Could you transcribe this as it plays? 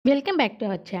Welcome back to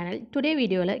our channel. Today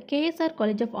வீடியோவில் KSR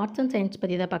college of arts and science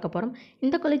பற்றி தான் பார்க்க போகிறோம்.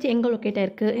 இந்த காலேஜ் எங்கே லொக்கேட்டாக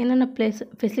இருக்குது, என்னென்ன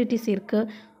ஃபெசிலிட்டிஸ் இருக்குது,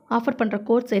 ஆஃபர் பண்ணுற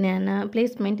கோர்ஸ் என்னென்ன,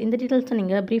 பிளேஸ்மெண்ட், இந்த டீட்டெயில்ஸை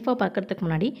நீங்கள் ப்ரீஃபாக பார்க்குறதுக்கு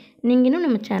முன்னாடி நீங்கள் இன்னும்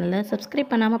நம்ம சேனலை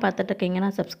சப்ஸ்கிரைப் பண்ணாமல் பார்த்துட்டு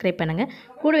இருக்கீங்கன்னா சப்ஸ்கிரைப் பண்ணுங்கள்.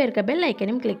 கூடவே இருக்க பெல்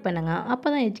ஐக்கனையும் கிளிக் பண்ணுங்கள். அப்போ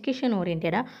தான் எஜுகேஷன்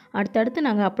ஓரியன்டாக அடுத்தடுத்து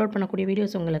நாங்கள் அப்லோட் பண்ணக்கூடிய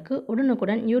வீடியோஸ் உங்களுக்கு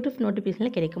உடனுக்குடன் யூடியூப்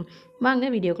நோட்டிஃபிகேஷனில் கிடைக்கும். வாங்க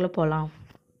வீடியோக்குள்ளே போகலாம்.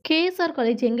 KSR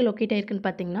காலேஜ் எங்கே லொக்கேட் ஆகிருக்குன்னு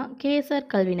பார்த்தீங்கன்னா, KSR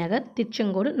கல்வி நகர்,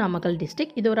 திருச்செங்கோடு, நாமக்கல்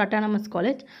டிஸ்ட்ரிக்ட். இது ஒரு அட்டானமஸ்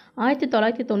காலேஜ்.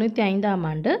 1995ஆம்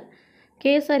ஆண்டு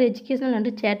KSR educational and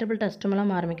charitable trust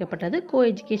மூலம் ஆரம்பிக்கப்பட்டது.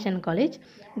 Education college.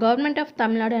 Government of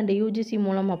Tamil Nadu and UGC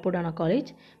மூலம் அப்ரூவ்டான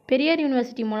காலேஜ். பெரியார்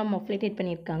யூனிவர்சிட்டி மூலம் அஃபிலியேட்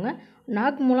பண்ணியிருக்காங்க.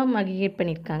 நாக் மூலம் அக்ரிகேட்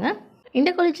பண்ணியிருக்காங்க. இந்த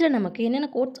காலேஜில் நமக்கு என்னென்ன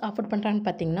கோர்ஸ் ஆஃபர் பண்ணுறாங்கன்னு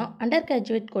பார்த்தீங்கன்னா, அண்டர்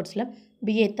கிராஜுவேட் கோர்ஸில்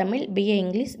BA Tamil, BA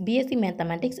English, BSc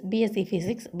mathematics, BSc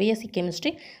physics, BSc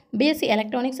chemistry, BSc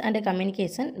electronics and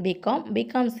communication,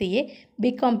 BCom CA,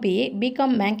 BCom PA,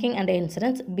 BCom banking and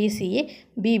insurance, BCA,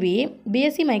 BBA,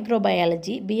 BSc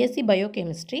microbiology, BSc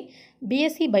biochemistry,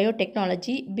 BSc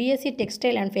biotechnology, BSc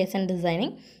textile and fashion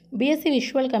designing, BSc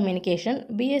visual communication,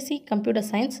 BSc computer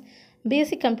science,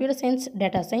 BSc computer science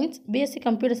data science, BSc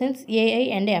computer science AI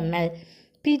and ML.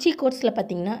 PG கோர்ஸில்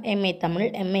பார்த்தீங்கன்னா MA Tamil,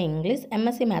 MA English,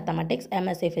 MSc mathematics,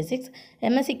 MSc physics,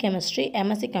 MSc chemistry,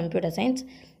 MSc computer science,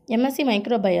 MSc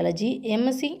microbiology,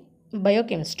 MSc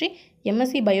biochemistry,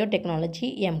 MSc biotechnology,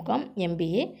 MCom,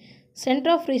 MBA.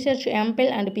 Centre of research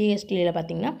MPhil and PhDயில்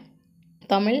பார்த்தீங்கன்னா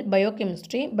Tamil,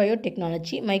 biochemistry,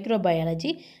 biotechnology,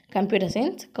 microbiology, computer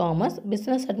science, commerce,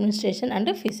 business administration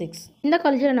and physics. இந்த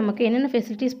காலேஜில் நமக்கு என்னென்ன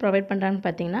facilities provide பண்ணுறாங்கன்னு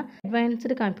பார்த்தீங்கன்னா,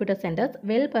 advanced computer centres,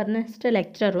 well furnished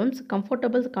lecture rooms,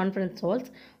 comfortable conference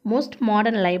halls, most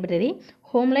modern library,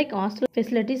 home like hostel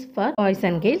facilities for boys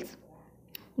and girls,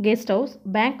 guest house,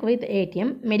 bank with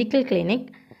ATM, medical clinic,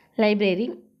 library,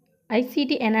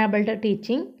 ICT enabled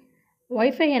teaching,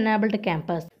 wifi enabled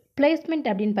campus. Placement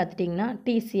அப்படின்னு பார்த்துட்டிங்கன்னா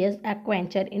TCS,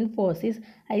 அக்வான்ச்சர், Infosys,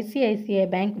 ICICI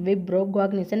bank, Wipro,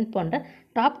 Cognizant போன்ற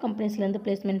top கம்பெனிஸ்லேருந்து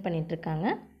placement பண்ணிகிட்ருக்காங்க.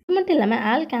 இது மட்டும் இல்லாமல்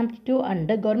all competitive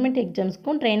and government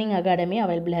எக்ஸாம்ஸ்க்கும் training academy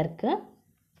அவைலபிளாக இருக்குது.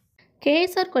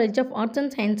 KSR college of arts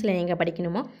and சயின்ஸில் நீங்கள்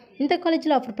படிக்கணுமா, இந்த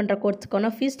காலேஜில் ஆஃபர் பண்ணுற கோர்ஸுக்கான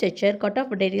fees structure, cut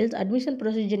off details, admission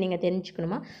procedure நீங்கள்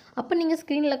தெரிஞ்சுக்கணுமா, அப்போ நீங்கள்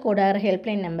ஸ்க்ரீனில் கோடார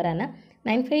ஹெல்ப்லைன் நம்பரான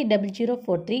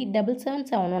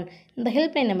 9500437771 இந்த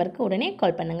ஹெல்ப்லைன் நம்பருக்கு உடனே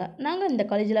கால் பண்ணுங்கள். நாங்கள் இந்த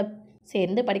காலேஜில்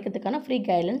சேர்ந்து படிக்கிறதுக்கான ஃப்ரீ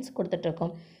கைட்லைன்ஸ்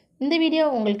கொடுத்துட்ருக்கோம். இந்த வீடியோ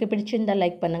உங்களுக்கு பிடிச்சிருந்தால்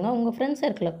லைக் பண்ணுங்கள், உங்கள் ஃப்ரெண்ட்ஸ்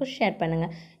சர்க்கிளுக்கும் ஷேர்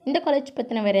பண்ணுங்கள். இந்த காலேஜ்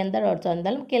பற்றின வேறு எந்த டவுட்ஸாக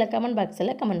இருந்தாலும் கீழே கமெண்ட்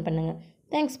பாக்ஸில் கமெண்ட் பண்ணுங்கள்.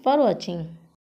 தேங்க்ஸ் ஃபார் வாட்சிங்.